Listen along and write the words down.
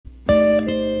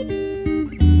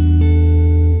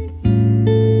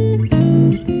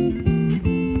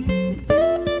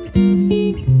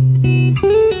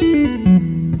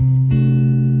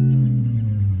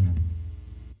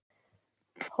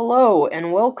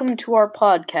welcome to our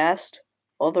podcast,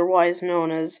 otherwise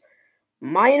known as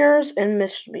Minors and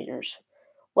Misdemeanors.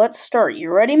 Let's start.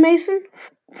 You ready, Mason?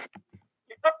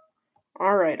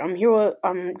 Alright, I'm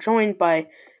joined by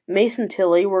Mason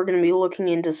Tilley. We're going to be looking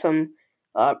into some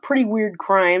pretty weird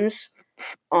crimes.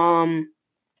 So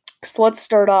let's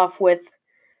start off with,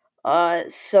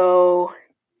 so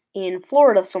in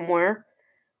Florida somewhere,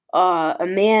 a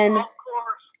man... Of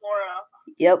course, Florida.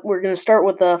 Yep, we're going to start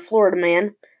with a Florida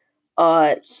man.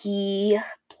 He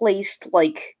placed,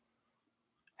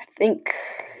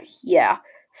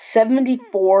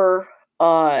 74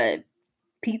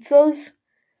 pizzas,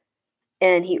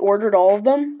 and he ordered all of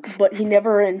them, but he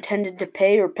never intended to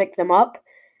pay or pick them up,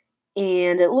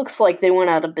 and it looks like they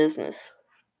went out of business.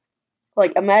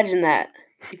 Imagine that.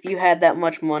 If you had that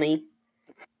much money,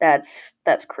 that's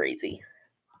crazy.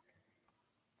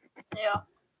 Yeah.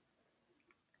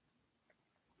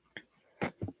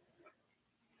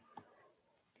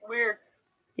 Weird.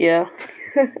 Yeah.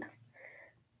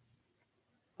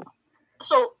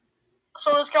 So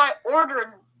this guy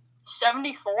ordered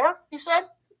 74, you said?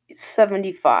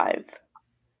 75.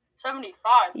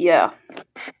 75? Yeah.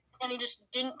 And he just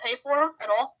didn't pay for them at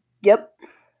all? Yep.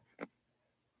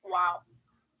 Wow.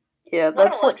 Yeah,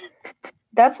 that's like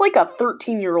a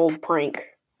 13-year-old prank.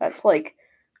 That's like,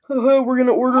 we're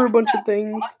gonna order a bunch of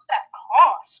things. What would that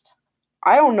cost?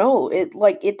 I don't know.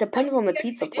 It depends on the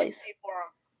pizza place. Pay for 'em,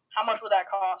 how much would that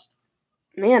cost?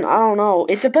 Man, I don't know.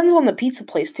 It depends on the pizza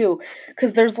place too,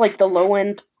 because there's the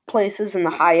low-end places and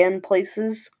the high-end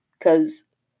places. Because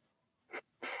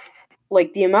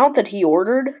the amount that he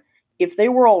ordered, if they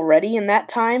were all ready in that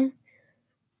time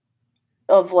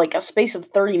of a space of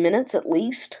 30 minutes at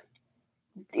least,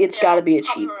 it's got to be a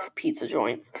cheap pizza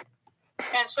joint.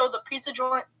 And so the pizza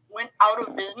joint went out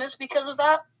of business because of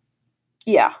that?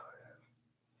 Yeah.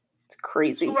 It's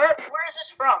crazy. So where is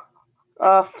this from?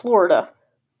 Florida.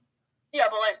 Yeah,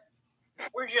 but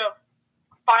where'd you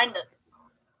find it?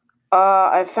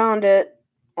 I found it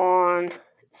on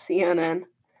CNN.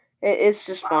 It's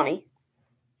just funny.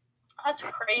 That's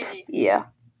crazy. Yeah.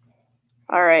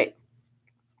 Alright.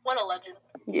 What a legend.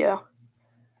 Yeah.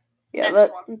 Yeah,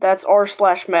 that's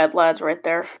r/Mad Lads right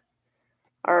there.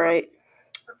 Alright.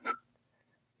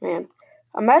 Man.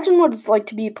 Imagine what it's like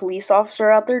to be a police officer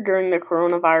out there during the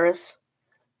coronavirus.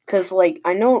 Because,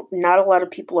 I know not a lot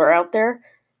of people are out there,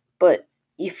 but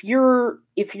if you're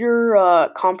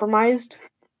compromised,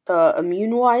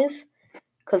 immune-wise,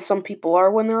 because some people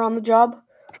are when they're on the job,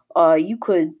 you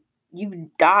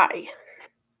die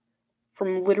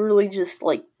from literally just,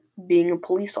 being a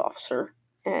police officer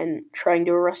and trying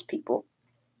to arrest people.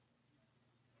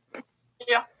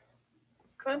 Yeah.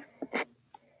 Good.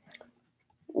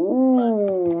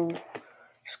 Ooh.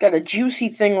 Just got a juicy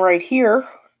thing right here.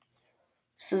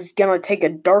 This is gonna take a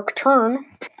dark turn.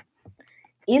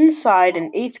 Inside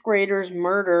an 8th grader's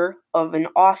murder of an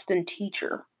Austin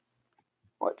teacher.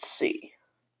 Let's see.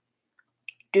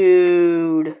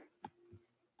 Dude.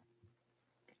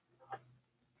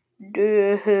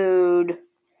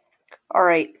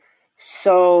 Alright,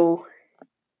 so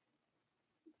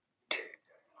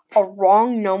a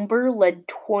wrong number led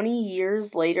 20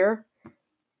 years later.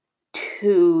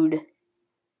 Dude.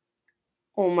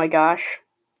 Oh my gosh.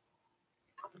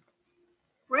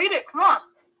 Read it, come on.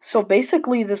 So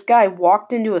basically, this guy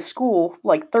walked into a school,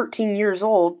 13 years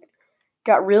old,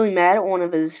 got really mad at one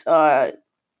of his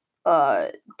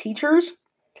teachers,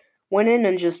 went in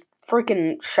and just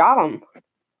freaking shot him.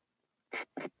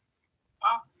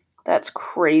 Wow. That's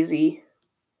crazy.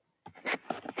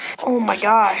 Oh my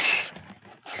gosh.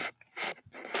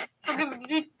 So give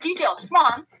me details,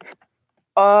 come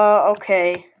on.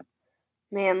 Okay.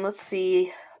 Man, let's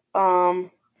see.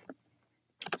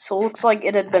 So it looks like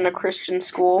it had been a Christian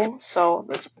school, so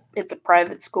it's a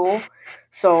private school.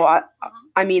 So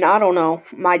I mean, I don't know.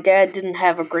 My dad didn't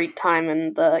have a great time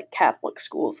in the Catholic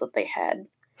schools that they had.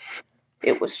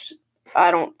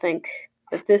 I don't think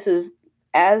that this is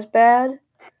as bad.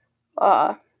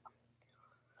 But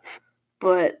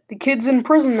the kid's in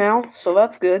prison now, so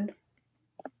that's good.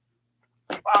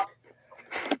 Wow.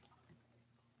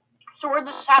 So where'd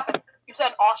this happen? You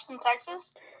said Austin,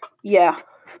 Texas? Yeah.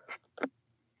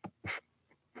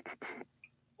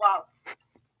 Wow.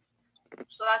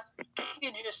 So that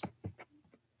kid just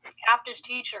capped his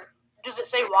teacher. Does it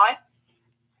say why?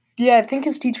 Yeah, I think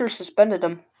his teacher suspended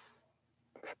him.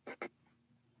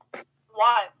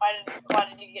 Why? Why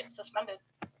did he get suspended?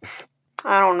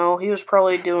 I don't know. He was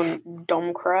probably doing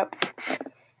dumb crap.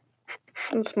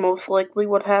 That's most likely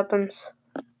what happens.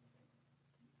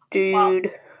 Dude. Wow.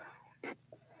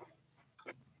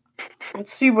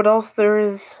 Let's see what else there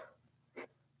is.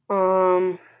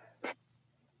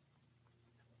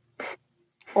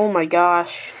 Oh my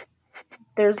gosh.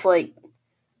 There's like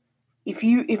if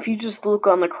you just look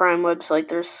on the crime website,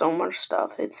 there's so much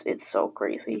stuff. It's so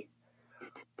crazy.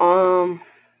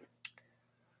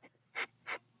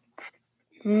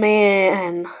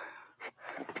 Man.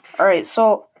 All right,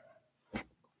 so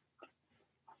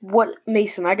what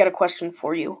Mason, I got a question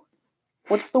for you.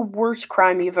 What's the worst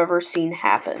crime you've ever seen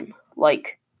happen?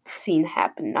 Like seen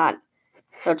happen, not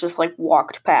just like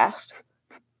walked past.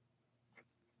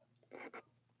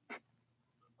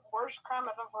 Worst crime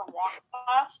I've ever walked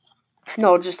past?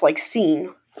 No, just like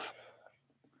seen.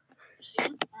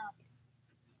 Seen?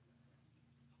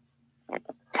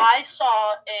 I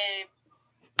saw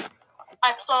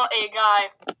a guy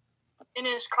in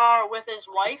his car with his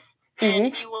wife,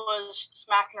 and he was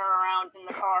smacking her around in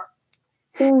the car.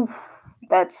 Oof,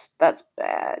 that's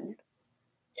bad.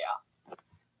 Yeah.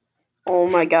 Oh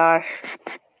my gosh.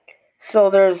 So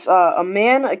there's a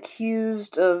man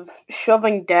accused of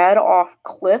shoving dad off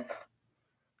cliff.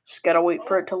 Just gotta wait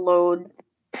for it to load.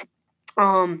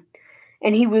 And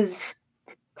he was,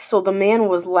 so the man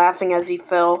was laughing as he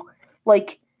fell.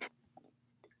 Like,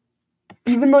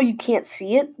 even though you can't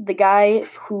see it, the guy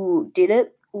who did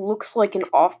it looks like an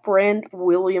off-brand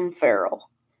William Ferrell.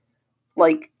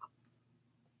 Like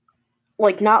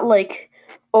not like,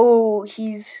 oh,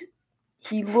 he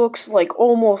looks like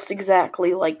almost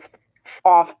exactly like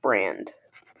off-brand.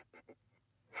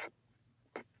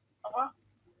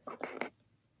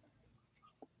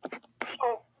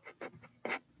 So,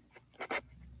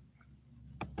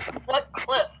 what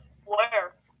cliff?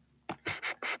 Where?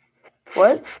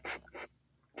 What?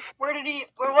 Where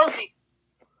was he?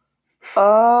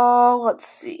 Let's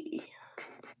see.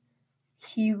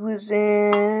 He was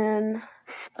in,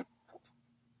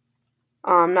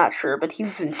 I'm not sure, but he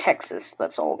was in Texas.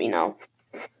 That's all we know.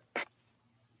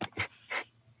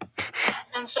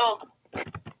 And so,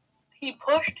 he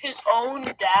pushed his own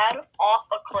dad off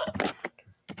a cliff.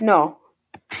 No,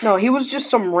 he was just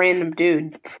some random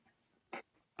dude.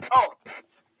 Oh.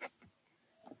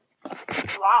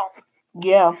 Wow.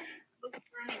 Yeah. Was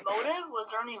there any motive? Was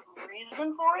there any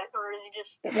reason for it? Or is he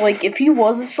just... Like, if he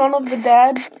was a son of the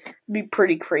dad, it'd be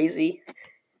pretty crazy.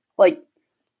 Like,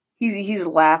 he's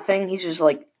laughing. He's just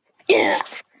like, yeah.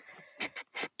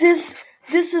 This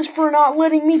is for not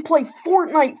letting me play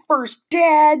Fortnite first,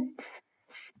 Dad.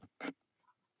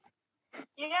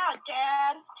 Yeah,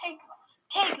 Dad.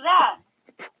 Take that.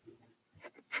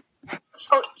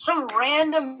 So, some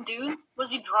random dude,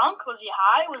 was he drunk? Was he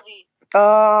high? Was he...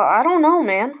 I don't know,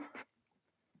 man.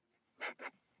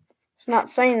 It's not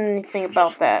saying anything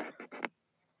about that.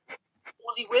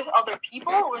 Was he with other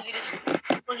people? Or was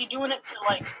he doing it to,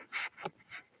 like,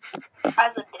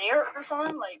 as a dare or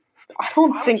something? Like, I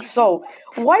don't think so.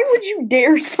 Why would you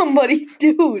dare somebody,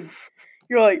 dude?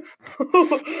 You're like,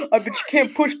 I bet you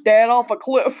can't push Dad off a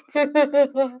cliff. I think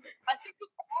of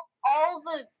all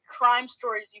the crime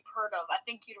stories you've heard of, I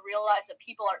think you'd realize that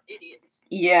people are idiots.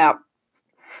 Yeah.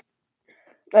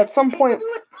 At some point...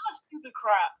 People do a ton of stupid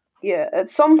crap. Yeah, at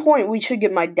some point we should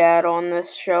get my dad on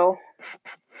this show.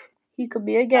 He could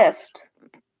be a guest.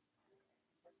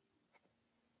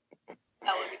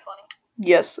 That would be funny.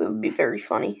 Yes, it would be very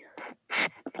funny.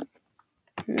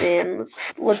 Man,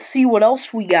 let's see what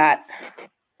else we got.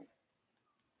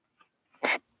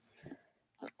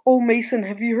 Oh, Mason,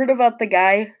 have you heard about the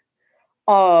guy?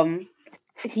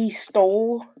 He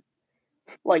stole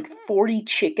like 40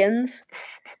 chickens,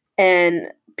 and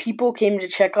people came to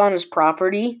check on his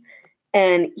property,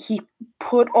 and he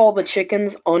put all the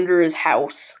chickens under his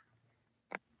house.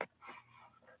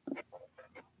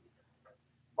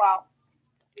 Wow.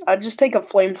 I'd just take a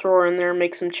flamethrower in there and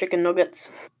make some chicken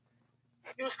nuggets.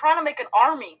 He was trying to make an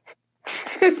army.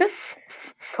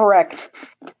 Correct.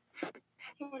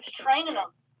 He was training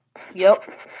them. Yep.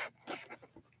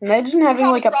 Imagine having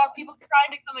like saw people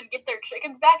trying to come and get their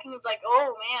chickens back, and he was like,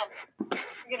 "Oh man,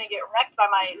 you're gonna get wrecked by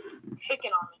my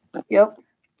chicken army." Yep.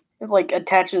 It like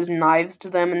attaches knives to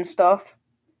them and stuff.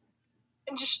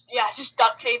 And just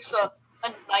duct tapes a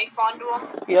knife onto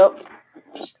them. Yep.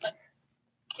 Just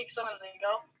kicks them and they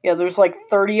go. Yeah, there's like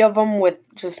 30 of them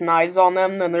with just knives on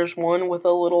them. Then there's one with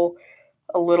a little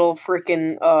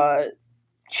freaking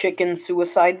chicken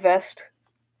suicide vest.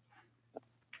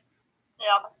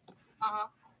 Yeah. Uh-huh.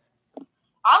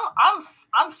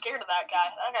 I'm scared of that guy.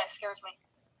 That guy scares me.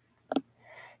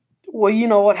 Well, you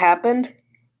know what happened?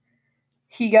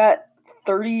 He got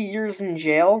 30 years in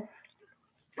jail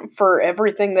for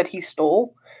everything that he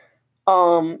stole.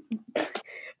 But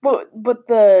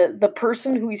the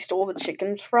person who he stole the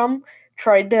chickens from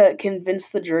tried to convince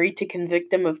the jury to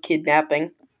convict him of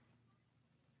kidnapping.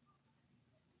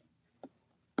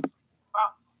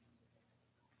 Wow.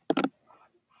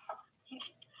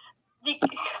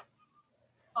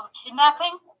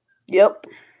 Kidnapping? Yep.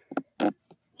 Not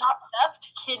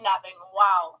theft, kidnapping.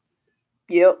 Wow.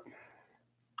 Yep.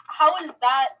 How is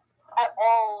that at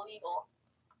all legal?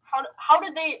 How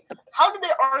did they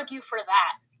argue for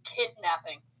that?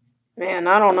 Kidnapping. Man,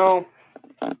 I don't know.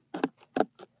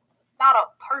 Not a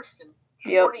person.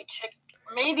 Yep. 40 chickens.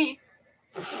 Maybe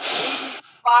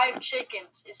 5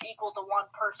 chickens is equal to 1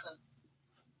 person.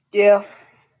 Yeah.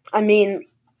 I mean,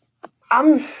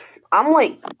 I'm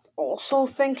like also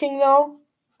thinking though,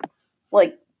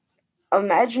 like,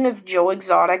 imagine if Joe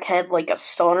Exotic had like a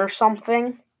son or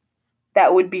something.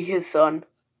 That would be his son.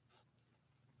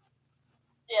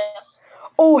 Yes.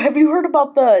 Oh, have you heard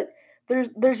about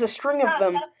there's a string of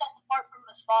them. Set himself apart from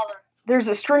his father. There's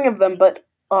a string of them, but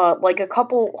like a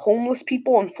couple homeless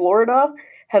people in Florida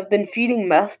have been feeding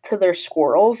meth to their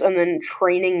squirrels and then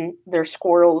training their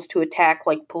squirrels to attack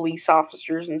like police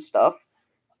officers and stuff.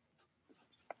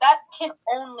 That can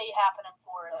only happen in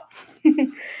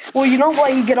Florida. Well, you know why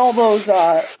you get all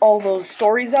those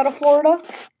stories out of Florida?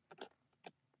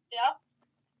 Yeah.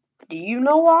 Do you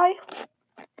know why?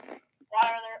 Why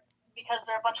are there? Because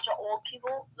there are a bunch of old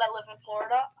people that live in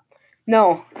Florida.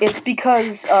 No, it's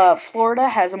because Florida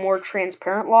has a more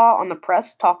transparent law on the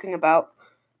press talking about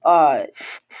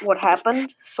what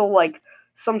happened. So, like,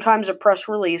 sometimes a press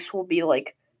release will be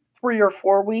like 3 or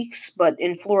 4 weeks, but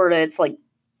in Florida it's like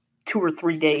 2 or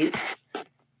 3 days.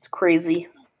 It's crazy.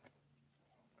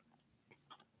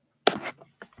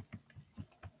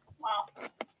 Wow.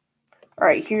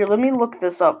 Alright, here, let me look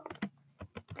this up.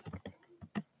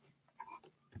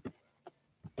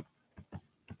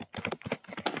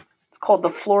 It's called the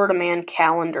Florida Man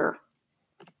Calendar.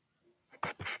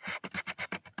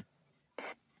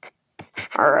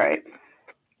 Alright.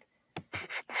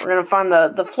 We're gonna find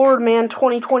the Florida Man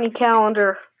 2020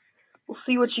 calendar. We'll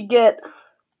see what you get.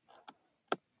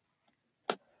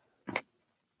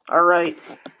 Alright.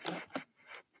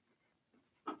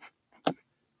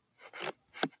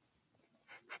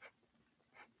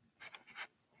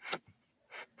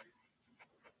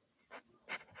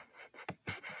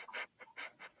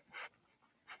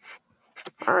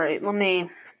 Alright, let me...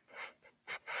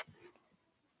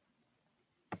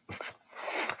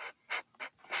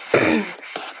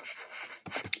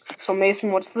 So,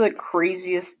 Mason, what's the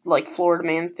craziest, like, Florida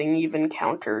Man thing you've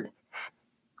encountered?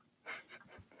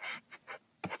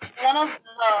 One of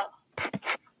the...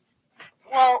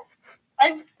 Well,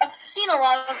 I've seen a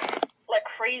lot of, like,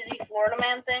 crazy Florida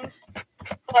Man things,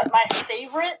 but my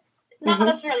favorite... It's not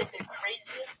necessarily the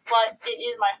craziest, but it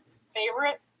is my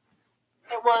favorite.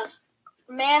 It was...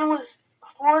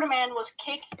 Florida man was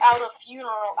kicked out of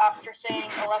funeral after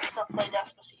saying, "Alexa, play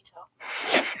Despacito."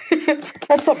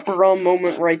 That's a bro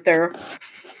moment right there.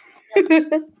 Yeah.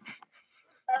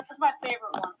 That's my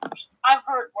favorite one. I've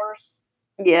heard worse.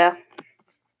 Yeah.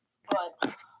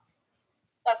 But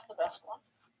that's the best one.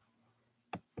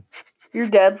 Your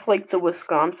dad's like the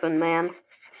Wisconsin man.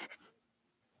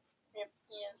 Yep,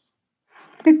 he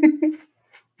is.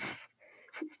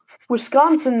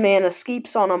 Wisconsin man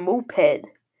escapes on a moped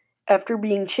after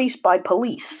being chased by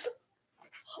police.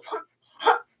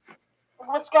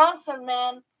 Wisconsin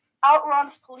man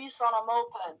outruns police on a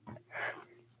moped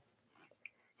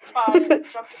by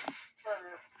jumping.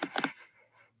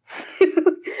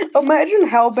 Imagine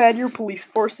how bad your police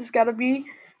force has got to be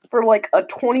for like a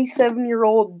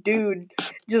 27-year-old dude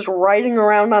just riding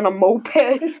around on a moped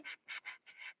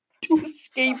to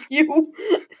escape you.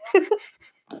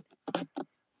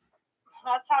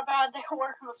 That's how bad they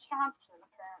were in Wisconsin,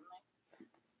 apparently.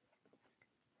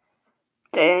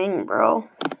 Dang, bro.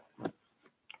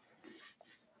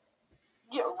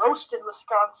 Get roasted,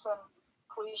 Wisconsin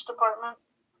Police Department.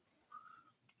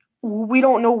 We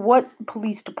don't know what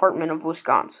police department of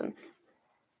Wisconsin.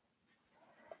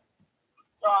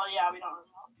 Oh, yeah, we don't really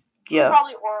know. Yeah.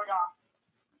 Probably Oregon.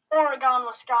 Oregon,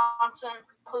 Wisconsin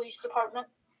Police Department.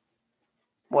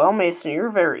 Well, Mason,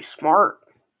 you're very smart.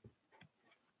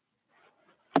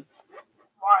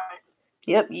 Why?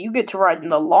 Yep, you get to ride in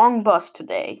the long bus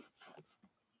today.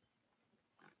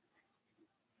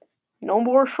 No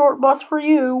more short bus for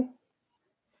you.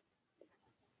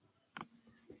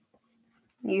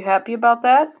 You happy about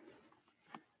that?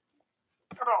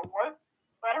 About what?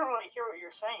 I don't really hear what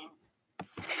you're saying.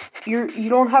 You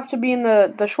don't have to be in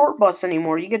the short bus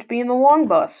anymore. You get to be in the long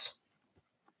bus.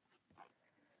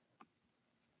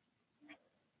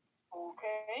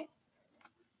 Okay.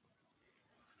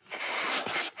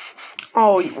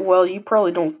 Oh, well, you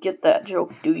probably don't get that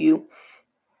joke, do you?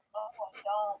 No, I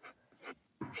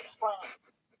don't. Explain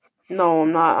it. No,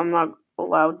 I'm not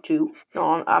allowed to.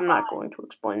 No, I'm not going to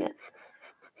explain it.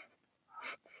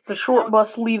 The short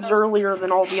bus leaves earlier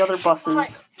than all the other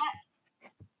buses.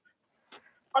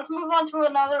 Let's move on to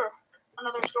another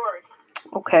story.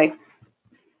 Okay.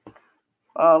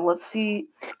 Let's see.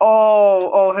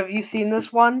 Oh, have you seen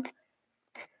this one?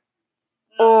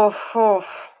 No. Oh.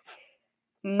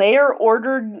 Mayor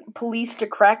ordered police to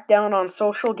crack down on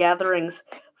social gatherings.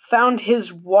 Found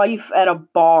his wife at a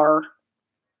bar.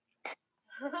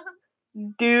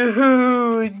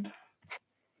 Dude.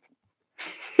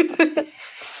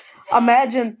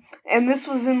 Imagine, and this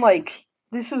was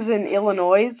in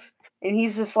Illinois, and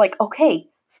he's just like, okay,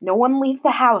 no one leave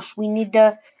the house. We need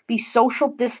to be social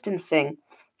distancing.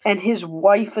 And his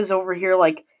wife is over here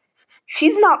like,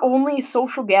 she's not only a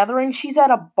social gathering, she's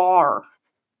at a bar.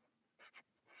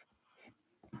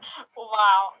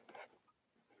 Wow.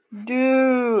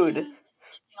 Dude. Sleeping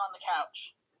on the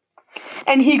couch.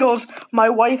 And he goes, my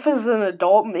wife is an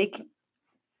adult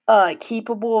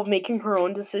capable of making her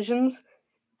own decisions.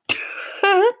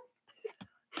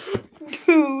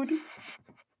 Dude.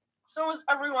 So is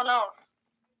everyone else.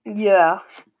 Yeah.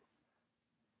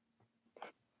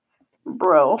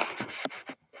 Bro.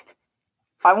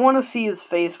 I want to see his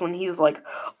face when he's like,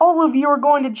 all of you are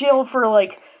going to jail for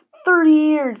 30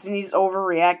 years, and he's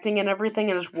overreacting and everything,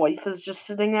 and his wife is just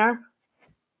sitting there.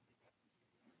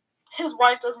 His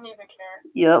wife doesn't even care.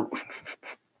 Yep.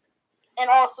 And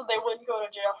also, they wouldn't go to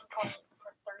jail for 30 years.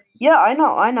 Yeah, I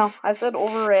know. I said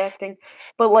overreacting.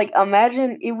 But,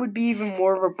 imagine it would be even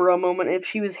more of a bro moment if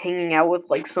she was hanging out with,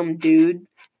 some dude.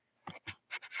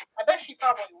 I bet she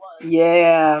probably was.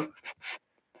 Yeah.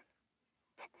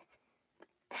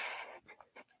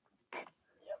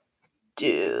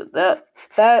 Dude,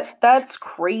 that's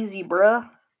crazy, bruh.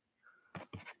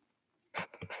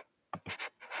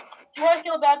 Do I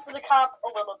feel bad for the cop? A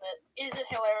little bit. Is it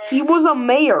hilarious? He was a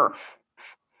mayor.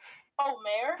 Oh,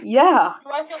 mayor? Yeah.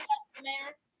 Do I feel bad for the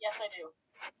mayor? Yes, I do.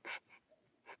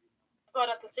 But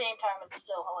at the same time, it's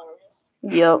still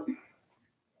hilarious. Yep.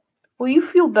 Well, you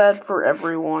feel bad for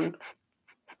everyone.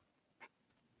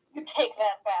 You take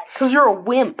that back. Because you're a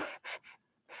wimp.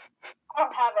 I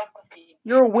don't have empathy.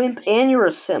 You're a wimp and you're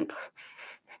a simp.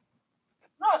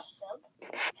 I'm not a simp.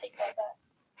 Take that back.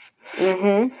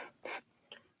 Mm-hmm.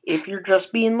 If you're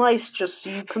just being nice just so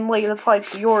you can lay the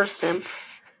pipe, you're a simp.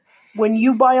 When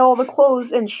you buy all the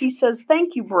clothes and she says,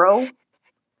 thank you, bro.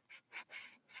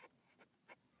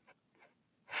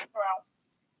 Bro.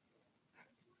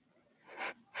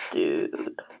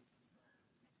 Dude.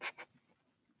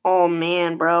 Oh,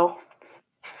 man, bro.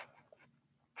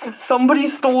 Somebody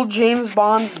stole James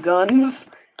Bond's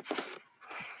guns.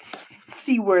 Let's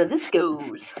see where this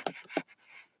goes.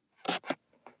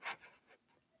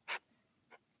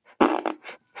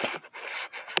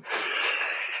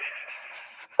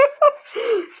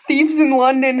 Thieves in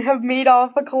London have made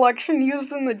off a collection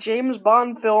used in the James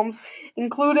Bond films,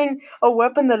 including a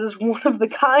weapon that is one of the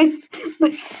kind.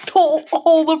 They stole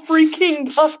all the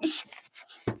freaking guns.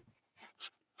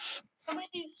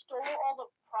 Somebody stole all the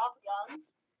prop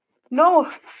guns?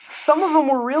 No, some of them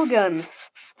were real guns.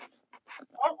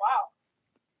 Oh, wow.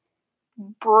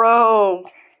 For Bro.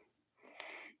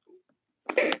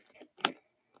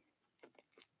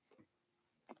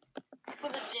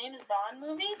 the James Bond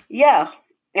movie? Yeah.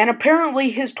 And apparently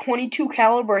his .22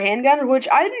 caliber handgun, which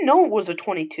I didn't know it was a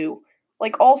 .22.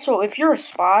 Also, if you're a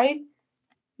spy,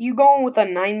 you go in with a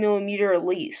 9mm at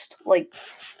least. Well,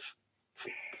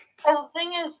 the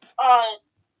thing is,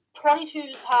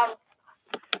 22s have...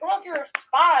 Well, if you're a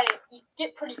spy, you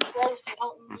get pretty close. You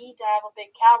don't need to have a big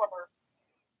caliber.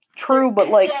 True, but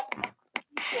they're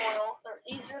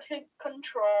easier to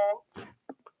control.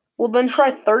 Well, then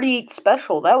try 38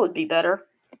 special. That would be better.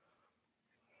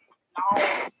 No.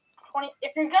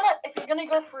 If you're gonna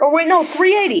go for... Oh, wait, no,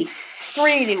 380.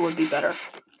 380 would be better.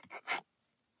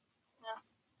 Yeah.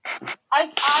 I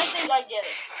think I get it.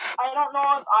 I don't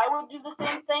know if I would do the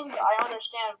same thing, but I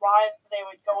understand why they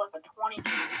would go with the 22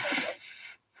 because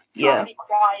they try to be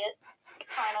quiet.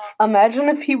 Imagine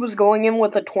if he was going in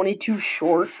with a 22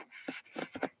 short.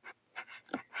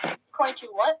 22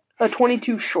 what? A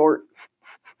 22 short.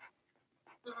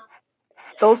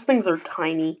 Mm-hmm. Those things are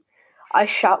tiny. I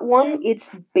shot one. It's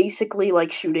basically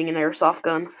like shooting an airsoft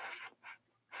gun.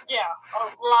 Yeah, a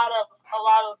lot of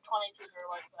 22s are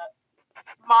like that.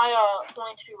 My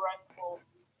 22 rifle,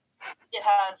 it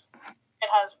has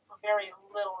very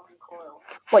little recoil.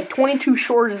 22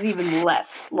 short is even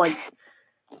less.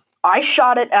 I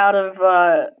shot it out of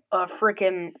a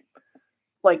freaking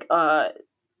a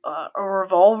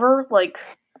revolver,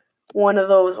 one of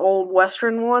those old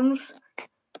Western ones.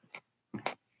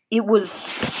 It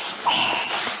was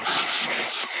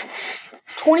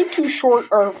 22 short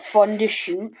are fun to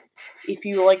shoot if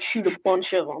you shoot a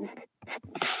bunch of them.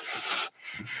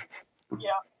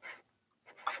 Yeah.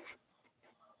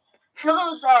 You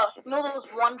know those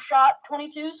one-shot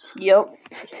 22s? Yep.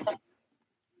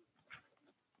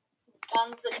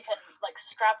 Guns that you can like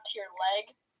strap to your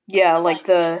leg. Yeah, like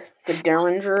the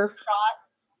Derringer. Shot,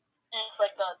 and it's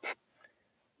like the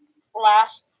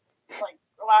last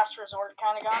resort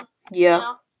kind of gun. Yeah. You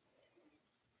know?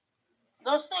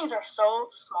 Those things are so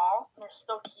small and they're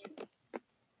so cute.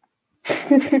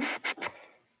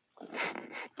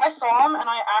 I saw them and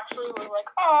I actually was like,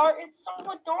 oh, it's so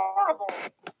adorable.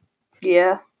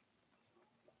 Yeah.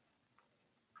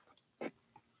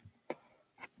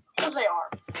 Because they are.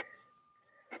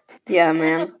 Yeah,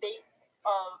 man. It's a bait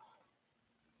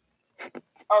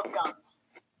of guns.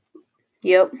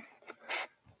 Yep.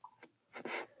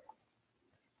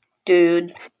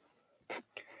 Dude.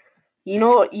 You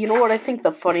know what I think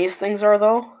the funniest things are,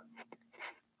 though?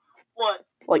 What?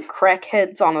 Like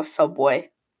crackheads on a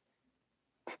subway.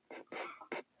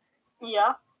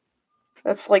 Yeah.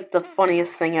 That's like the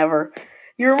funniest thing ever.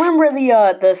 You remember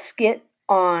the skit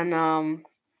on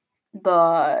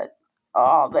the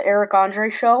Eric Andre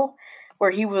show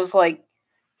where he was on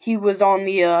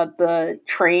the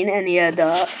train and he had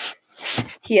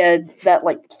that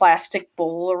like plastic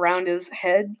bowl around his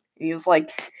head and he was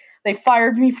like, they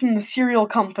fired me from the cereal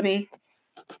company.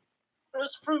 It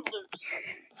was Fruit Loops.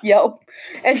 Yep.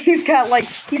 And he's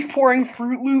pouring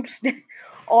Fruit Loops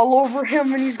all over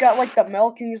him and he's got like the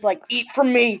milk and he's like, eat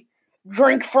from me,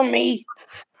 drink from me.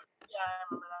 Yeah,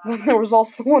 I remember that. Then there was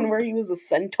also one where he was a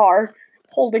centaur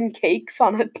holding cakes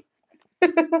on it.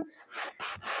 That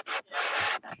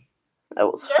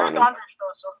was funny. Eric Andre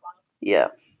show is so funny. Yeah.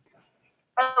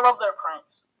 I love their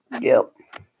pranks. Yep.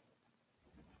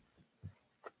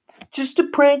 Just a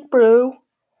prank, bro.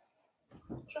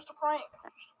 Just a prank,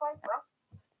 bro.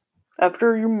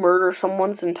 After you murder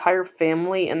someone's entire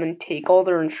family and then take all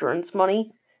their insurance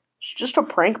money, it's just a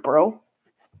prank, bro.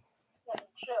 Yeah,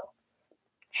 chill.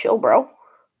 Chill, bro.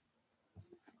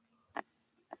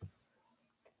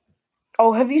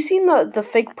 Oh, have you seen the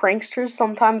fake pranksters?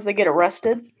 Sometimes they get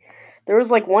arrested. There was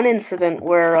like one incident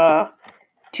where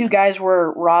two guys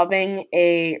were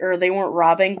they weren't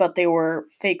robbing, but they were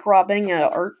fake robbing an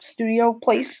art studio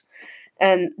place.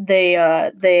 And they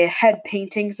had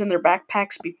paintings in their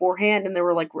backpacks beforehand, and they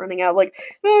were like running out like,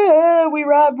 we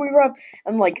robbed,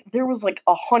 and like there was like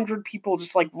 100 people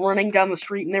just like running down the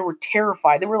street, and they were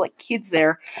terrified. There were like kids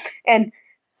there, and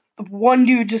one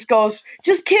dude just goes,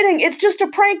 "Just kidding, it's just a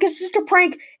prank,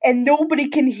 and nobody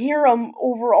can hear him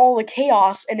over all the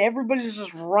chaos, and everybody's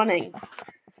just running.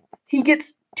 He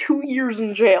gets 2 years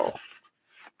in jail.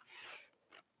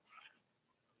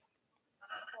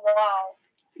 Wow.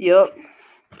 Yep.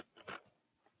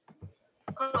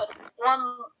 Good.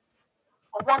 One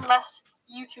less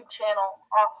YouTube channel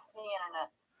off the internet.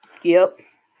 Yep.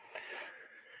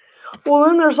 Well,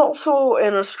 then there's also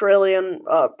an Australian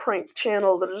prank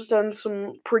channel that has done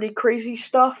some pretty crazy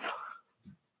stuff.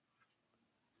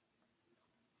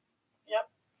 Yep.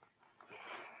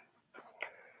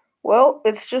 Well,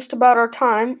 it's just about our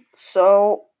time,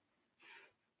 so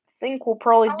I think we'll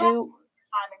probably do...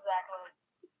 Time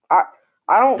exactly.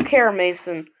 I don't care,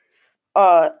 Mason.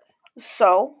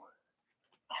 So...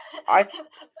 That's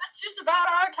just about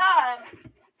our time.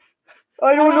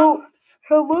 I don't know.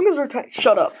 How long is our time?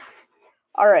 Shut up.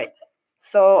 Alright.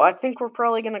 So, I think we're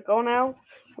probably gonna go now.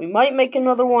 We might make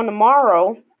another one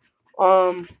tomorrow.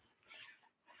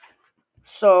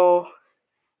 So...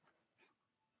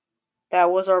 That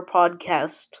was our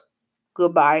podcast.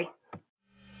 Goodbye.